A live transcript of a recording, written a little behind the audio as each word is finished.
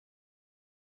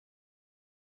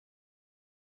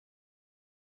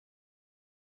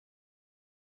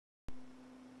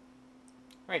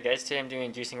Alright guys, today I'm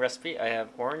doing a juicing recipe. I have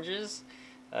oranges,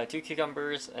 2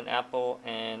 cucumbers, an apple,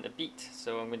 and a beet.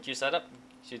 So I'm going to juice that up,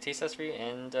 do a taste test for you,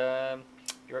 and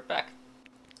be right back.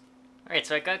 Alright,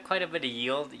 so I got quite a bit of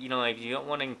yield. You know, if you don't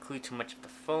want to include too much of the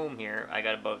foam here, I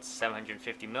got about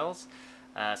 750 mils.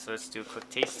 So let's do a quick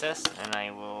taste test, and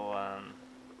I will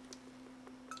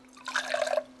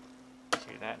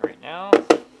do that right now.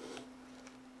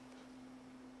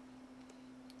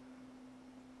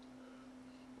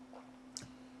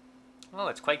 Well,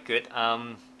 it's quite good.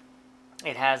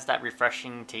 It has that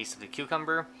refreshing taste of the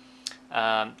cucumber.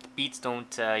 Beets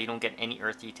don't you don't get any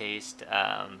earthy taste,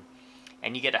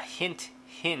 and you get a hint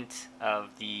of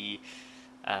the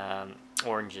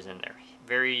oranges in there.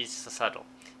 Very subtle.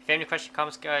 If you have any questions,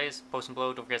 comments, guys, post them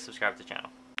below. Don't forget to subscribe to the channel.